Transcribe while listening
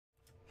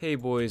Hey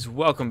boys,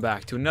 welcome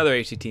back to another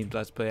HCTeams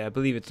Let's Play. I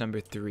believe it's number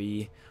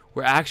 3.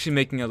 We're actually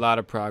making a lot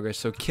of progress.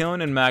 So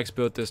Kiln and Max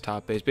built this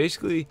top base.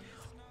 Basically,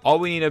 all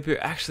we need up here,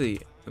 actually,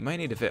 we might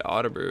need to fit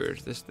auto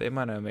brewers. They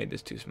might have made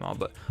this too small,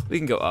 but we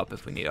can go up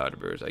if we need auto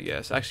brewers, I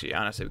guess. Actually,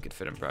 honestly, we could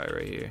fit them probably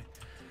right here.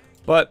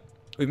 But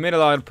we've made a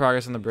lot of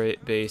progress on the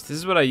base. This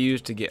is what I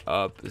use to get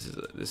up. This is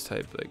this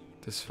type, like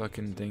this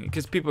fucking thing,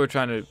 because people are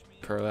trying to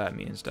pearl at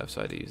me and stuff,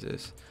 so I had to use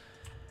this.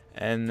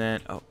 And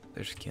then, oh,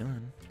 there's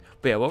Kiln.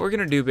 But yeah, what we're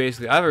gonna do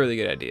basically, I have a really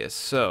good idea.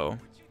 So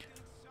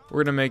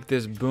we're gonna make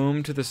this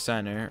boom to the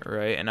center,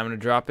 right? And I'm gonna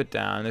drop it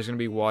down. There's gonna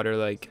be water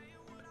like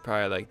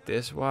probably like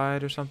this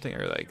wide or something,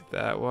 or like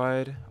that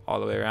wide,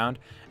 all the way around.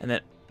 And then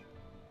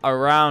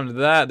around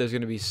that, there's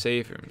gonna be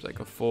safe rooms,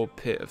 like a full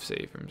pit of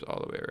safe rooms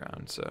all the way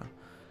around. So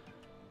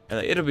and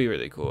like, it'll be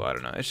really cool. I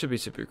don't know. It should be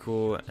super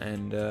cool.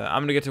 And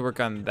I'm gonna get to work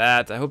on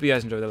that. I hope you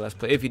guys enjoy the Let's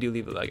Play. If you do,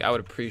 leave a like. I would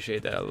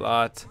appreciate that a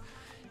lot.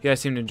 You guys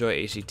seem to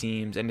enjoy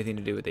HCTeams, anything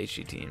to do with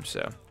HCTeams,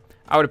 so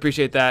I would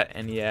appreciate that.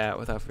 And yeah,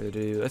 without further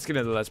ado, let's get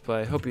into the Let's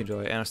Play. Hope you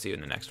enjoy, and I'll see you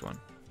in the next one.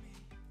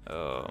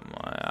 Oh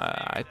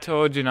my, I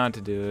told you not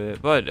to do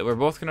it, but we're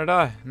both gonna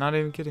die. Not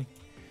even kidding.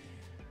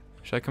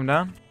 Should I come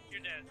down?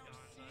 Your dad's gone,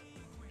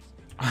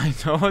 bud. I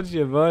told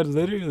you, bud,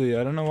 literally.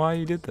 I don't know why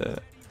you did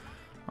that.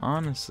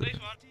 Honestly.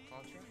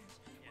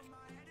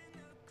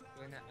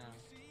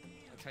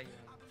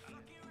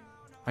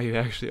 Are you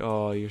actually?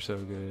 Oh, you're so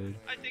good.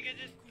 I think I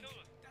just killed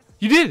him.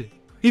 You did!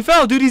 He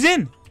fell, dude, he's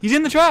in! He's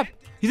in the trap!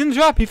 He's in the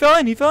trap. He fell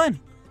in. He fell in.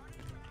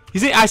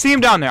 He's in. I see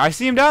him down there. I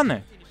see him down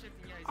there.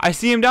 I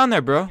see him down there,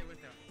 bro.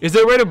 Is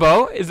there a way to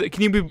bow? Is it?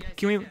 Can you be?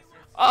 Can we?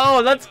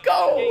 Oh, let's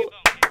go.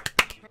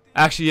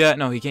 Actually, yeah.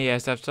 No, he can't. He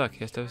has to have stuck. He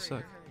has to have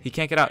stuck. He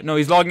can't get out. No,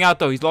 he's logging out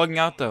though. He's logging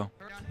out though.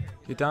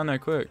 Get down there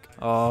quick.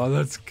 Oh,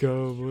 let's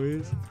go,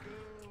 boys.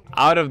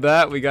 Out of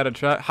that, we got a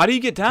trap. How do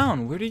you get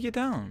down? Where do you get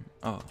down?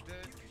 Oh,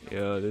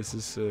 yo, this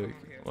is sick.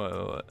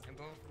 What?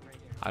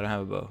 I don't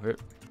have a bow.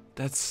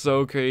 That's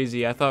so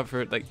crazy. I thought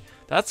for like.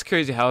 That's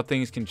crazy how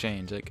things can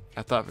change. Like,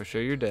 I thought for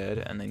sure you're dead,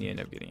 and then you end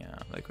up getting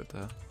out. Like, what the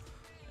hell?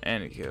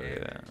 And a kill,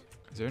 yeah.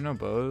 Is there no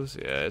bows?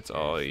 Yeah, it's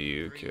all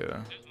you, kill.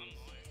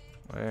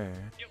 Where?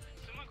 Yo,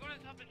 someone go to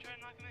the top and try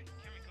and knock him in.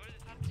 Can we go to the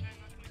top and try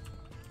and knock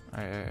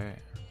him in? Alright.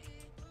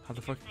 How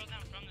the fuck? Throw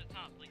down from the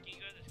top. Like, you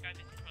can go to the sky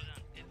base and throw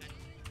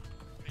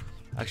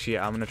down. Actually,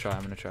 yeah, I'm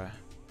gonna try.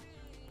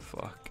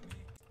 Fuck.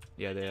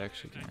 Yeah, they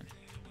actually can.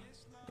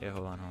 Yeah,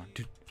 hold on.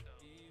 Dude.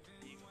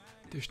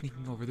 They're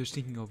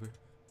sneaking over.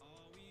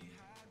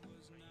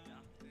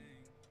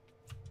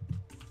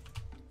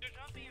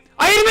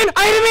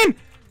 I hit him in!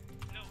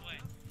 No way.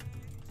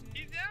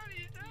 He's down.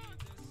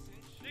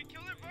 They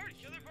kill their board.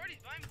 He's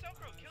by himself,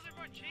 bro. Kill their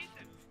board. Chase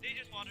him. They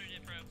just watered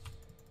it, bro.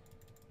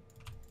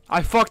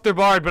 I fucked their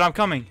bard, but I'm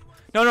coming.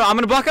 No, I'm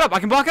gonna block it up. I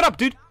can block it up,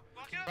 dude.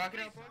 Block it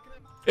up.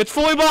 It's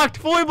fully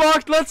blocked.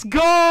 Let's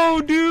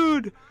go,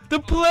 dude. The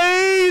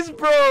plays,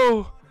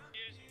 bro.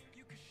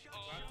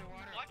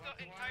 Block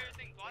the entire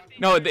thing.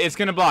 No, it's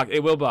gonna block.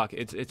 It will block.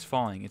 It's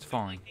falling. It's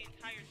falling. The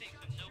entire thing,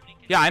 so nobody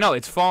can. Yeah, I know.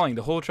 It's falling.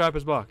 The whole trap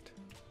is blocked.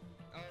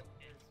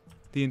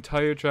 The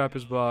entire trap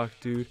is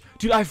blocked, dude.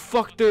 Dude, I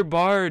fucked their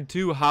bard,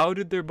 too. How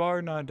did their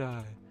bard not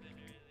die?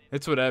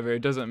 It's whatever. It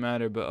doesn't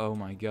matter, but oh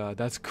my god.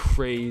 That's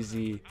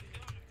crazy.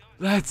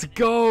 Let's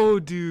go,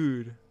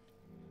 dude.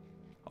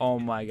 Oh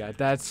my god.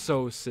 That's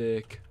so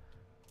sick.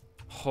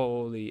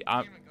 Holy.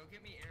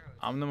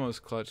 I'm the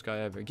most clutch guy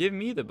ever. Give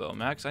me the bow,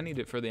 Max. I need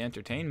it for the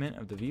entertainment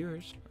of the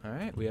viewers.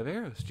 Alright, we have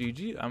arrows.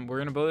 GG. We're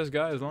going to bow this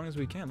guy as long as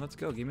we can. Let's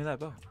go. Give me that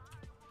bow.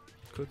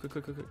 Quick.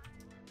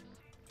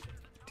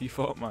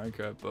 Default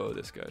Minecraft bow,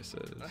 this guy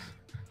says.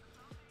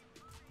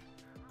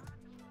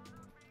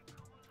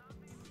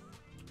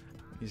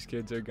 These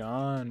kids are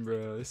gone,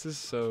 bro. This is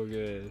so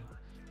good.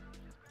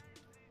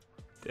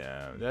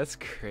 Damn, that's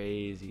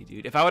crazy,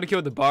 dude. If I would have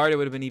killed the bard, it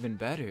would have been even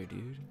better,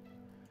 dude.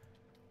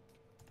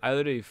 I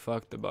literally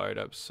fucked the bard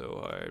up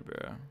so hard,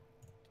 bro.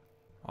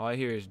 All I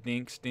hear is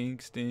dink,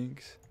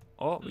 stinks.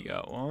 Oh, we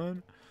got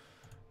one.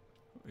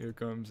 Here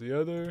comes the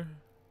other.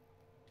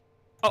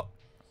 Oh.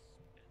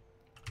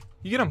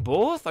 You get them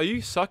both? Are you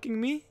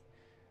sucking me?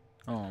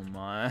 Oh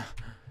my.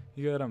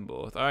 You got them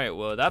both. Alright,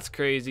 well, that's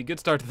crazy. Good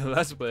start to the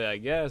Let's Play, I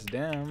guess.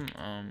 Damn.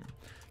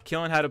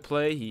 Killing how to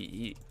play.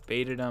 He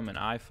baited him, and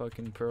I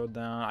fucking pearled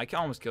down. I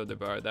almost killed the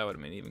bard. That would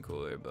have been even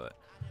cooler, but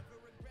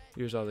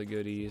here's all the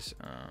goodies.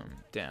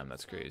 Damn,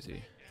 that's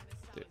crazy.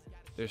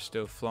 They're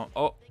still flowing.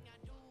 Oh.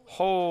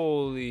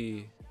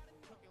 Holy.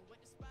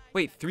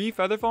 Wait, 3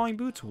 feather falling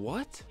boots?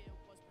 What?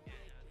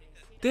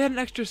 They had an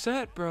extra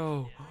set,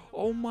 bro.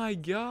 Oh my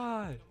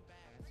god.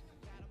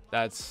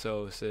 That's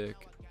so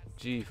sick.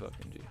 G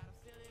fucking G.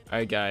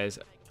 Alright guys,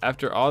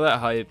 after all that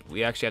hype,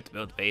 we actually have to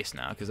build a base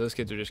now because those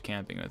kids are just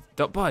camping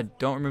with. Bud,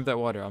 don't remove that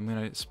water. I'm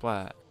gonna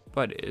splat.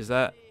 Bud, is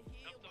the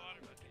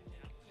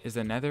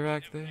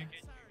netherrack there?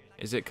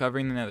 Is it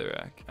covering the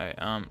netherrack?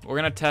 Alright, we're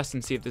gonna test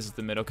and see if this is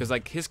the middle because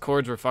like his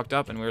chords were fucked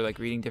up and we were like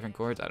reading different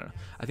chords. I don't know.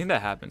 I think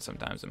that happens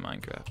sometimes in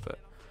Minecraft, but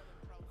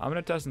I'm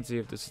gonna test and see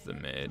if this is the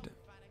mid.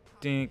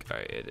 Dink.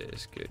 Alright, it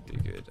is. Good.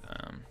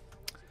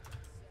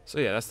 So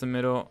yeah, that's the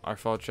middle. Our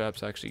fall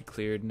trap's actually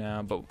cleared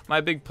now, but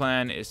my big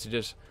plan is to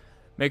just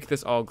make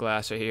this all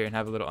glass right here and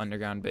have a little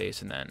underground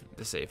base, and then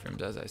the safe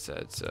rooms, as I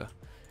said. So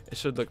it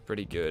should look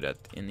pretty good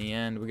in the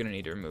end. We're gonna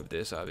need to remove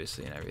this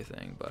obviously and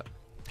everything, but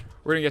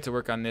we're gonna get to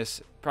work on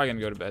this. Probably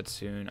gonna go to bed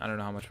soon. I don't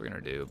know how much we're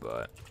gonna do,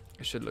 but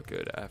it should look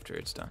good after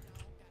it's done.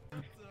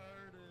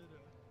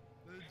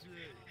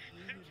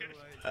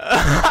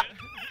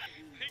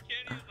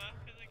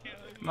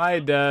 My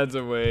dad's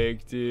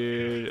awake,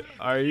 dude.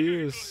 Are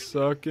you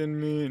sucking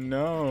me?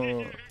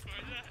 No.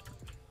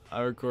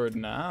 I record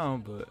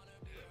now, but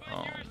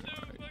oh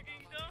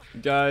my.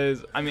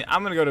 Guys, I mean,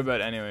 I'm gonna go to bed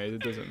anyways.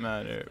 It doesn't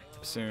matter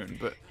soon,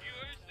 but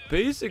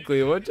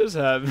basically what just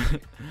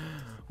happened,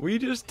 we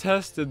just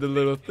tested the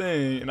little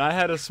thing, and I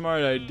had a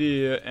smart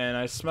idea, and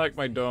I smacked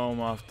my dome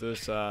off the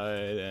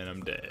side, and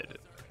I'm dead.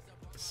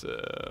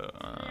 So,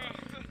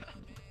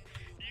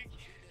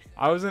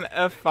 I was in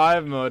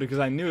F5 mode because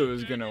I knew it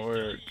was gonna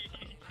work,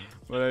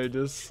 but I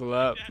just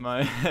slapped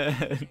my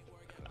head.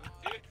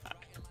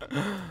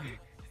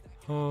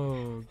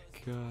 Oh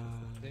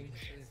god.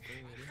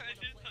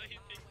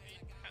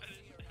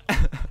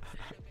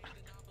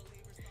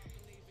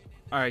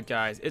 Alright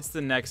guys, it's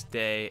the next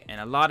day,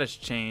 and a lot has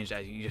changed,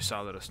 as you just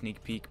saw a little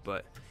sneak peek,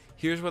 but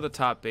here's what the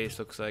top base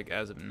looks like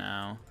as of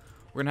now.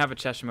 We're gonna have a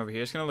chest room over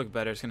here. It's gonna look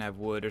better. It's gonna have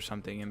wood or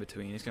something in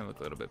between. It's gonna look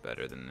a little bit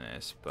better than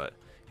this, but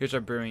here's our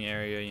brewing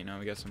area. You know,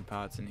 we got some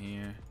pots in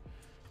here.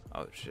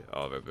 Oh shit,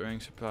 all of our brewing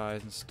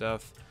supplies and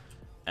stuff.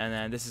 And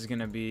then this is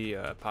gonna be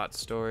pot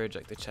storage,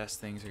 like the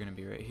chest things are gonna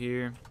be right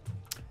here.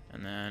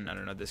 And then I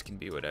don't know, this can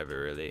be whatever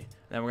really. And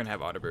then we're gonna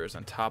have auto brewers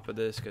on top of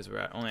this because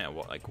we're only at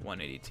like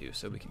 182,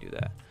 so we can do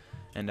that.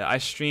 And I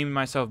streamed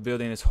myself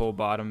building this whole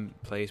bottom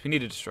place. We need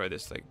to destroy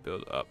this like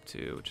build up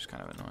too, which is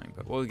kind of annoying,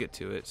 but we'll get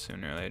to it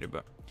sooner or later.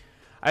 But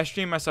I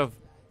streamed myself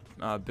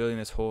building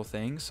this whole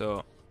thing,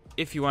 so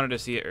if you wanted to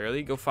see it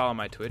early, go follow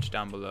my Twitch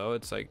down below.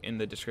 It's like in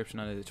the description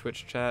under the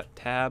Twitch chat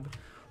tab.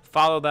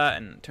 Follow that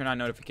and turn on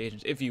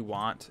notifications if you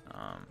want.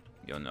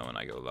 You'll know when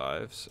I go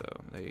live, so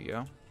there you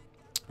go.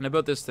 And I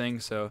built this thing,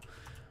 so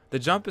the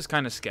jump is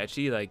kind of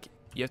sketchy. Like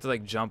you have to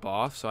like jump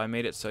off, so I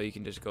made it so you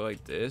can just go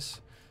like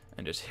this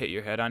and just hit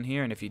your head on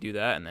here, and if you do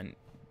that and then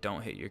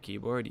don't hit your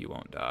keyboard, you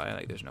won't die.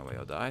 Like there's no way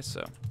you'll die.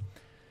 So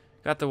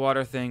got the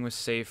water thing with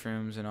safe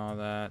rooms and all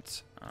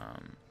that.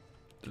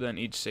 Then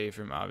each safe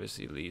room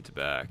obviously leads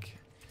back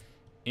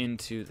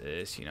into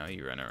this. You know,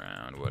 you run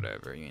around,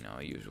 whatever, you know,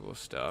 usual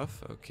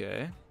stuff.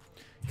 Okay,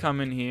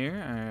 come in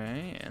here, all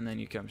right, and then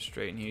you come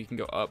straight in here. You can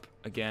go up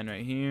again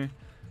right here,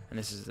 and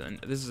this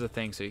is a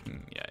thing, so you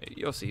can, yeah,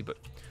 you'll see. But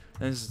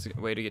this is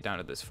a way to get down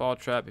to this fall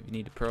trap if you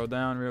need to pearl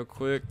down real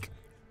quick.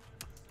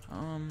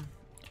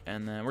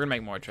 And then we're gonna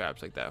make more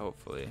traps like that,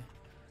 hopefully.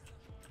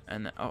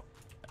 And then, oh,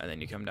 and then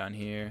you come down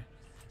here.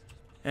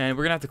 And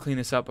we're gonna have to clean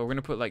this up, but we're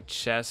gonna put like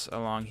chests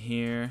along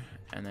here,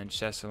 and then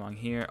chests along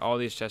here. All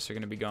these chests are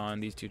gonna be gone.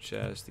 These two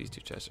chests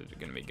are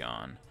gonna be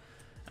gone.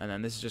 And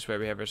then this is just where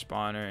we have our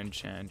spawner,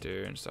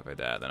 enchanter, and stuff like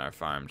that. Then our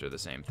farms are the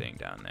same thing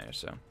down there.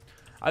 So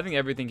I think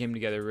everything came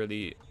together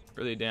really,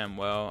 really damn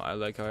well. I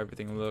like how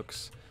everything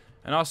looks.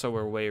 And also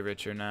we're way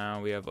richer now.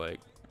 We have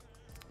like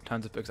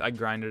tons of picks. I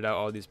grinded out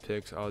all these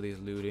picks, all these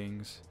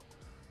lootings.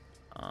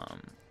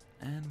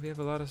 And we have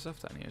a lot of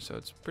stuff down here, so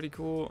it's pretty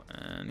cool.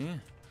 And yeah,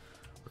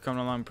 we're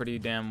coming along pretty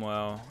damn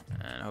well,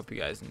 and I hope you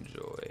guys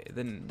enjoy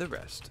the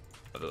rest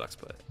of the Let's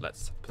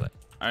Play.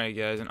 Alright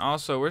guys, and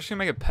also we're just gonna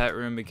make a pet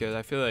room because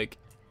I feel like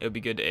it would be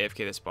good to AFK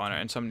the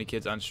spawner, and so many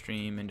kids on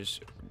stream and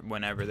just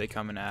whenever they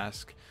come and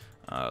ask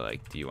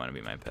like, do you want to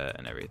be my pet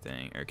and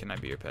everything, or can I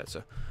be your pet?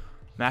 So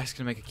Max is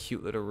gonna make a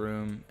cute little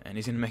room, and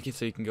he's gonna make it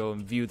so you can go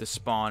and view the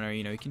spawner.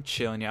 You know, you can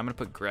chill in here. I'm gonna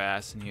put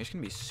grass in here. It's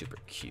gonna be super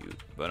cute.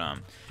 But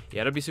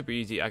yeah, it'll be super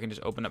easy. I can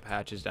just open up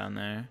hatches down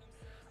there,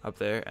 up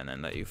there, and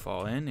then let you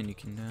fall in, and you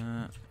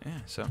can yeah.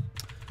 So if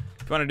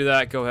you want to do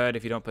that, go ahead.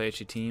 If you don't play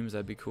HCTeams,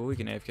 that'd be cool. You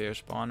can AFK your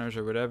spawners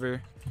or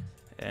whatever.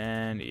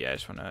 And yeah, I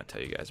just want to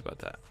tell you guys about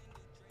that.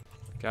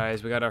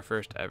 Guys, we got our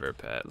first ever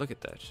pet. Look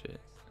at that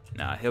shit.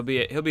 Nah, he'll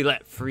be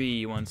let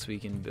free once we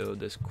can build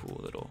this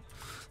cool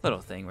little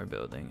thing we're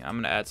building. I'm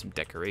gonna add some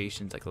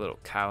decorations, like a little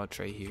couch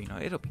right here. You know,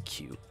 it'll be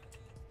cute.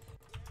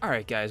 All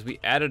right, guys, we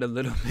added a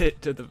little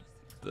bit to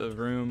the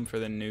room for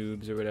the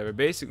noobs or whatever.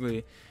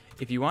 Basically,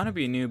 if you want to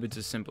be a noob, it's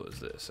as simple as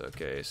this.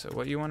 Okay, so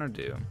what you want to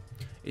do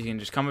is you can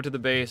just come up to the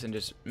base and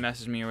just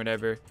message me or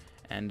whatever,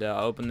 and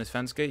I'll open this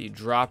fence gate. You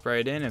drop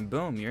right in, and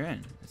boom, you're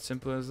in. It's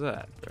simple as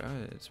that, bro.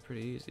 It's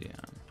pretty easy.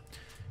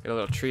 Got a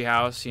little tree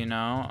house, you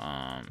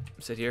know.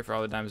 Sit here for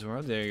all the diamonds in the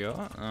world. There you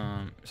go.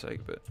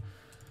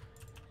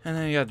 And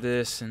then you got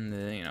this, and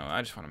the, you know,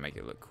 I just want to make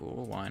it look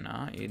cool. Why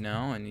not? You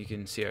know, and you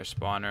can see our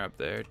spawner up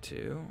there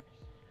too,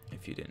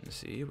 if you didn't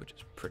see, which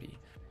is pretty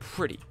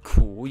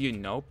cool. You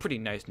know, pretty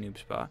nice noob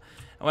spot.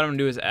 And what I'm gonna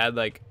do is add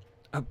like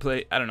a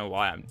plate. I don't know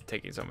why I'm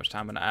taking so much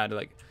time, but I add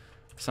like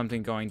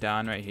something going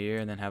down right here,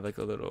 and then have like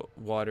a little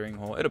watering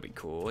hole. It'll be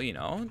cool, you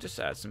know. Just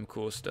add some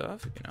cool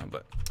stuff, you know.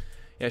 But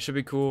yeah, it should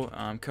be cool.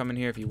 Come in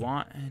here if you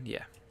want, and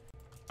yeah.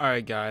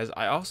 Alright guys,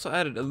 I also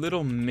added a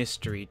little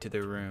mystery to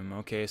the room.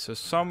 Okay, so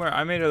somewhere,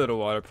 I made a little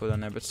water pool down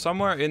there, but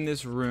somewhere in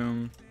this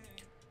room,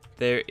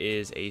 there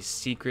is a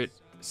secret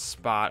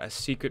spot, a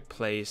secret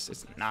place.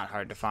 It's not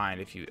hard to find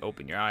if you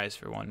open your eyes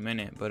for 1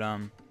 minute, but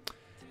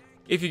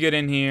if you get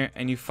in here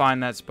and you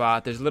find that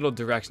spot, there's little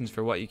directions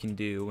for what you can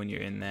do when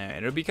you're in there, and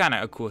it'll be kind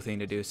of a cool thing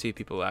to do, see if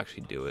people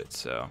actually do it.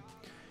 So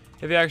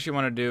if you actually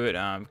want to do it,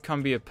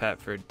 come be a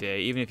pet for a day.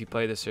 Even if you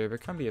play the server,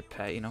 come be a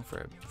pet, you know,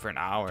 for an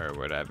hour or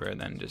whatever,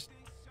 and then just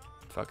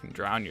fucking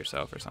drown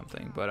yourself or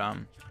something. But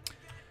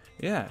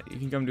yeah, you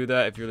can come do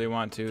that if you really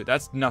want to.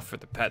 That's enough for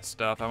the pet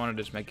stuff. I want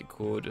to just make it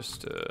cool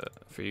just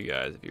for you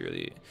guys if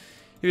you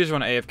just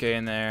want to AFK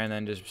in there and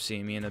then just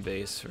see me in the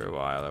base for a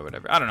while or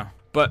whatever. I don't know,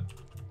 but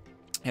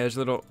yeah, there's a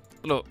little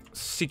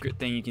secret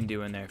thing you can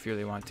do in there if you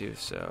really want to.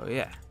 So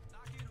yeah,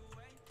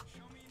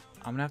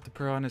 I'm gonna have to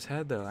pearl on his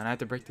head though, and I have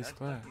to break this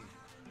glass.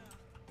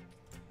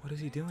 What is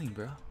he doing,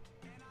 bro?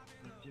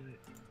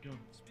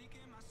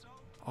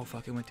 Oh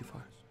fuck, it went too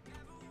far.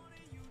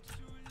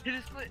 Hit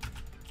his split.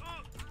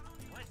 Oh.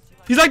 What?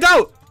 He's like,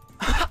 out!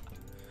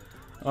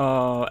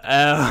 Oh,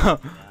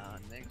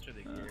 Thanks for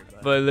the gear,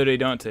 bud. but literally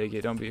don't take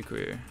it. Don't be a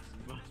queer.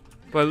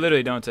 But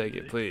literally don't take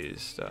it.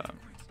 Please stop.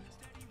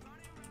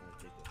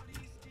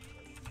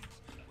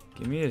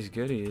 Give me his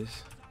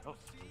goodies.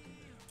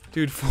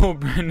 Dude, full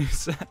brand new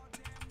set.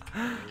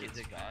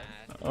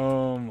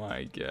 Oh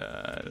my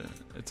god.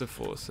 It's a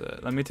full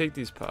set. Let me take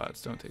these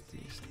pots. Don't take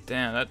these.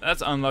 Damn,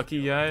 that's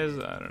unlucky, guys.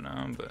 I don't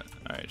know, but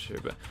alright, sure.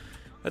 But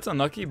that's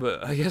unlucky,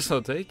 but I guess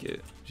I'll take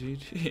it.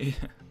 GG.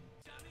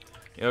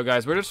 Yo,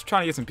 guys, we're just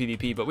trying to get some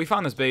PvP, but we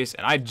found this base,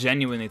 and I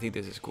genuinely think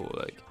this is cool.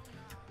 Like,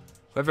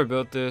 whoever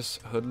built this,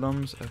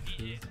 hoodlums,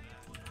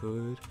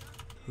 hoodlums.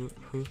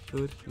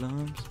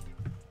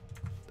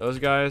 Those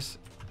guys,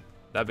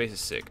 that base is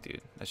sick,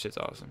 dude. That shit's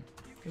awesome.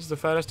 This is the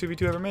fattest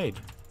 2v2 ever made.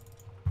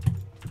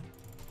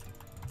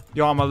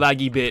 Yo, I'm a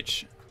laggy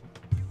bitch.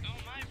 Oh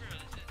my, bro,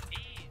 this is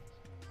AIDS.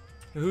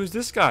 Who's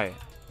this guy?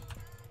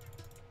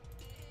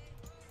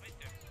 Wait,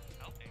 they're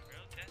helping, bro.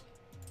 Test.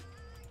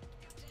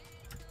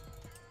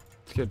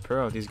 This kid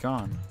Pearl, he's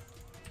gone.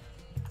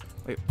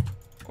 Wait,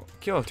 oh,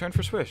 Kill, turn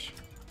for swish.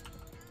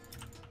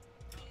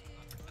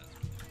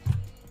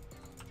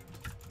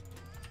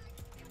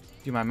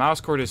 Dude, my mouse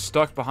cord is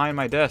stuck behind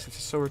my desk. This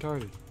is so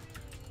retarded.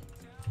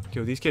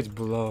 Yo, these kids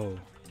blow.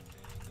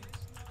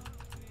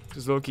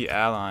 Just low-key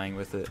allying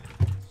with it.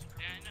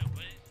 Yeah, I know,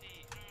 but is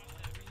he...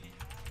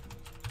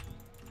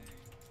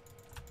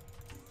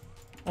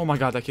 Oh my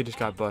god, that kid just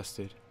got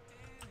busted.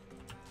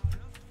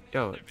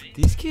 Yo,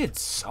 these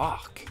kids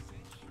suck.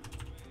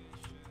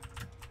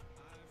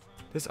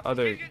 This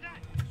other...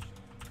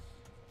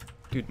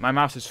 Dude, my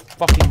mouse is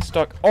fucking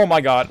stuck. Oh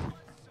my god.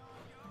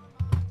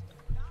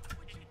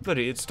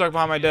 Literally, it's stuck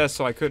behind my desk,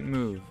 so I couldn't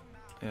move.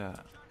 Yeah.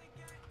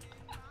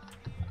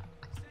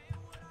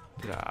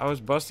 Dude, I was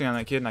busting on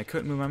that kid, and I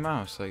couldn't move my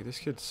mouse. Like, this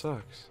kid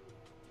sucks.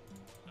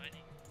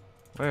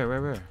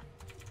 Where?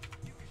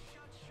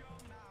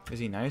 Is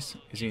he nice?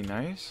 Is he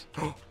nice?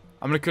 I'm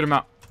gonna cut him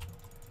out.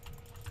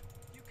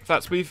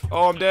 Fat spleef.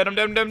 Oh, I'm dead.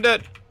 I'm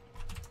dead.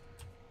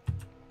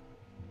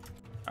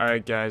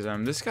 Alright, guys.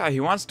 This guy, he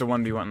wants to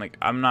 1v1. Like,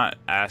 I'm not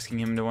asking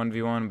him to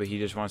 1v1, but he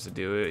just wants to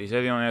do it. He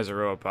said he only has a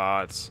row of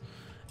pots.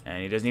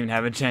 And he doesn't even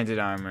have enchanted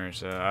armor,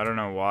 so I don't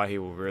know why he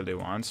really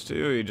wants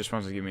to. He just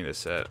wants to give me the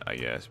set, I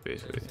guess,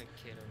 basically.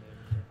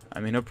 I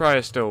mean, he'll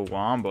probably still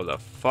wombo the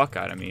fuck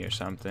out of me or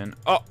something.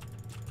 Oh!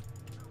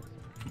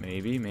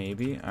 Maybe.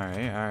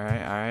 Alright.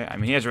 I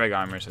mean, he has reg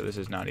armor, so this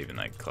is not even,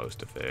 like, close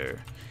to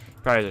fair. He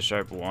probably has a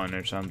sharp 1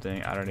 or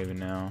something. I don't even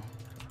know.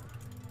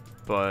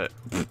 But,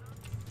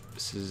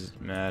 this is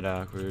mad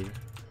awkward.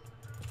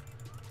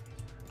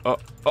 Oh!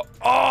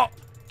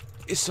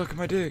 He's sucking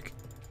my dick.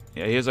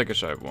 Yeah, he has like a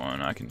sharp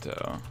 1, I can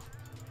tell.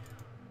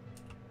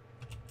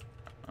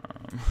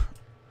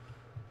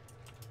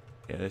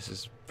 Yeah, this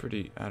is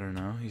pretty, I don't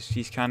know.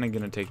 He's kind of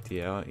going to take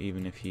the L,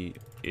 even if he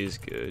is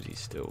good, he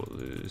still will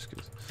lose.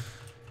 Cause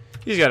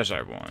he's got a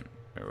sharp 1,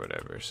 or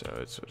whatever, so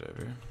it's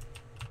whatever.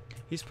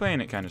 He's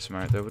playing it kind of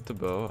smart, though, with the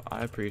bow.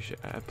 I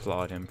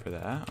applaud him for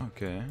that.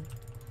 Okay.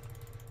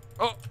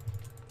 Oh!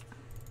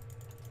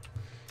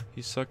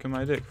 He's sucking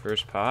my dick.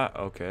 First pot.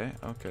 Okay.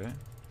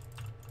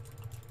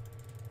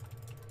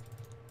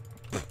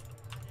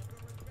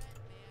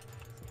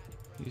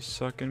 He's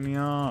sucking me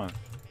off.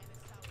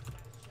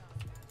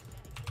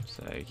 It's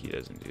like he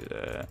doesn't do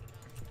that.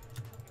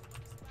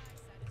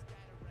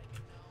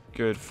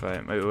 Good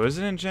fight. Wait, was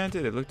it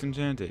enchanted? It looked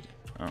enchanted.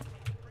 Oh,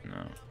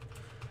 no.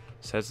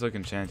 Sets look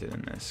enchanted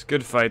in this.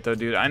 Good fight though,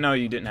 dude. I know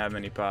you didn't have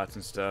many pots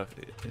and stuff.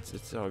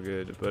 It's all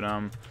good. But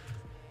yeah,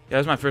 that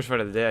was my first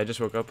fight of the day. I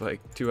just woke up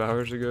like 2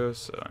 hours ago,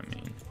 so I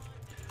mean.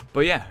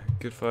 But yeah,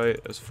 good fight.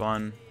 It was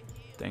fun.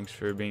 Thanks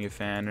for being a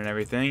fan and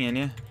everything, and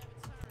yeah.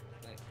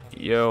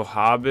 Yo,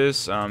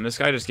 Hobbis, this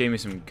guy just gave me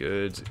some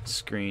goods.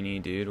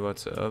 Screeny, dude,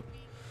 what's up?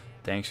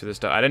 Thanks for this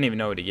stuff. I didn't even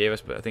know what he gave us,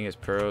 but I think it's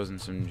pearls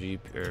and some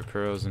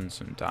pearls and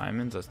some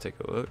diamonds. Let's take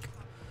a look.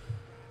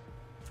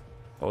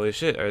 Holy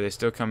shit, are they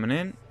still coming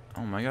in?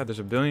 Oh my god, there's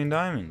 1 billion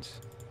diamonds.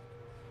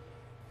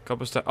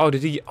 Couple stuff. Oh,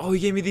 did he? Oh, he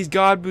gave me these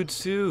god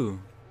boots too.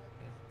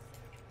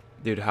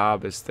 Dude,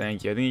 Hobbs,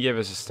 thank you. I think he gave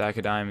us a stack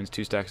of diamonds,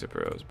 2 stacks of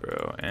pearls,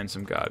 bro, and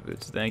some god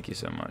boots. Thank you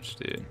so much,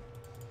 dude.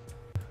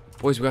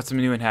 Boys, we got some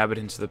new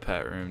inhabitants to the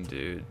pet room,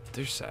 dude.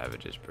 They're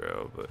savages,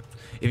 bro. But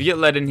if you get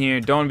let in here,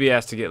 don't be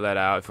asked to get let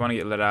out. If you want to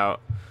get let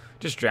out,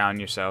 just drown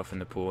yourself in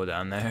the pool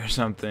down there or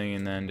something,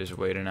 and then just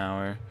wait an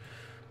hour,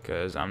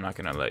 because I'm not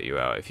gonna let you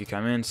out if you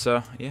come in.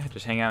 So yeah,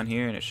 just hang out in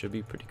here, and it should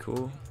be pretty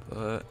cool.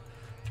 But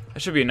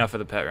that should be enough for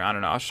the pet room. I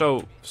don't know. I'll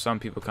show some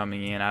people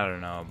coming in. I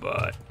don't know,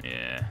 but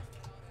yeah.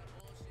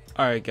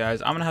 Alright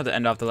guys, I'm gonna have to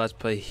end off the let's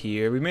play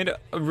here. We made a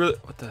really,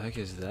 what the heck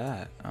is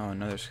that? Oh,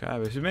 another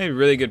skybase. We made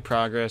really good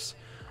progress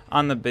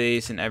on the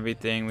base and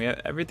everything. We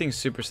have everything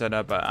super set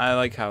up. I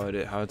like how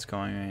it's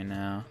going right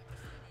now.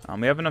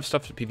 We have enough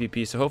stuff for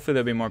PvP, so hopefully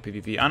there'll be more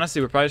PvP.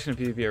 Honestly, we're probably just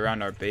gonna PvP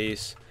around our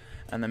base,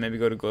 and then maybe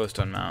go to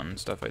Glowstone Mountain and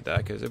stuff like that.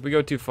 Because if we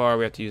go too far,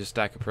 we have to use a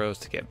stack of pearls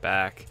to get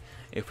back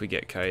if we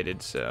get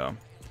kited. So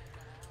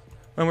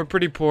when we're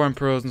pretty poor on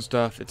pearls and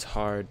stuff, it's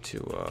hard to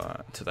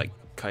like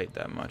kite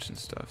that much and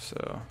stuff.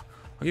 So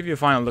I'll give you a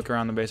final look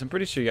around the base. I'm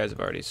pretty sure you guys have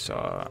already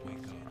saw.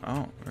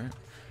 Oh, right.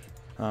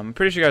 I'm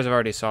pretty sure you guys have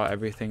already saw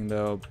everything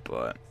though,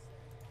 but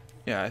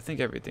yeah, I think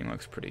everything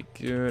looks pretty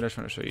good. I just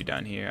want to show you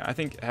down here. I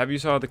think, have you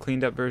saw the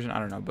cleaned up version? I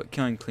don't know, but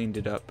Kiln cleaned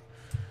it up.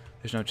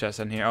 There's no chest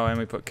in here. Oh, and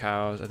we put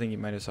cows. I think you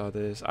might have saw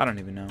this. I don't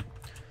even know,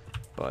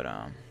 but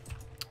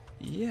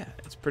yeah,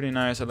 it's pretty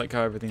nice. I like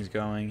how everything's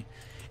going.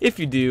 If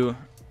you do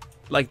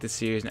like the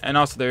series, and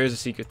also there is a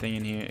secret thing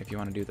in here if you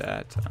want to do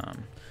that.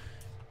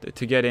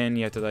 To get in,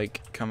 you have to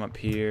like come up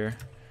here,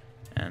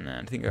 and then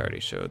I think I already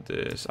showed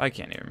this. I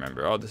can't even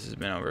remember. All this has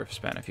been over a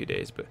span of a few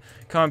days, but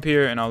come up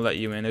here and I'll let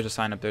you in. There's a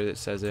sign up there that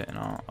says it, and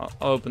I'll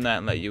open that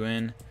and let you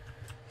in.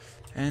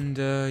 And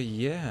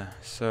yeah,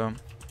 so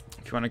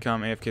if you want to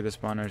come AFK the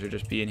spawners or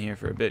just be in here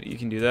for a bit, you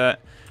can do that.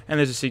 And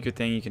there's a secret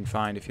thing you can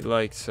find if you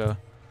like. So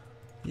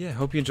yeah,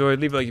 hope you enjoyed.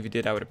 Leave a like if you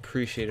did. I would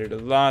appreciate it a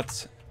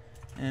lot.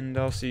 And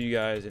I'll see you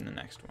guys in the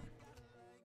next one.